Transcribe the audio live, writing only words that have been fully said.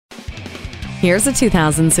Here's a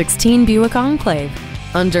 2016 Buick Enclave.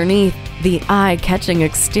 Underneath the eye-catching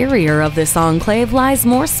exterior of this Enclave lies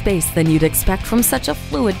more space than you'd expect from such a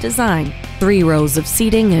fluid design. 3 rows of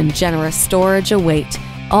seating and generous storage await,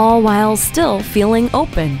 all while still feeling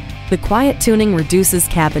open. The quiet tuning reduces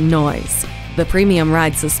cabin noise. The premium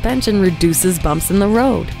ride suspension reduces bumps in the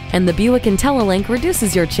road, and the Buick IntelliLink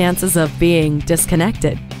reduces your chances of being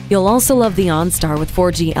disconnected. You'll also love the OnStar with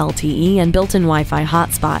 4G LTE and built-in Wi-Fi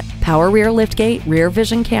hotspot, power rear liftgate, rear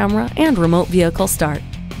vision camera, and remote vehicle start.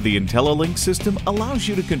 The IntelliLink system allows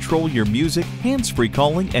you to control your music, hands-free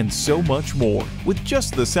calling, and so much more with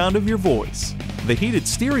just the sound of your voice. The heated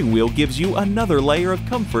steering wheel gives you another layer of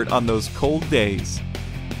comfort on those cold days.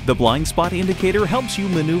 The blind spot indicator helps you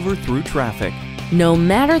maneuver through traffic. No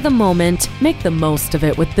matter the moment, make the most of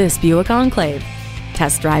it with this Buick Enclave.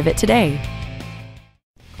 Test drive it today.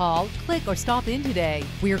 Call, click, or stop in today.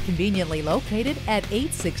 We're conveniently located at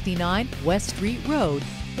 869 West Street Road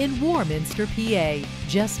in Warminster, PA,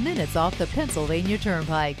 just minutes off the Pennsylvania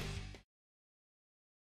Turnpike.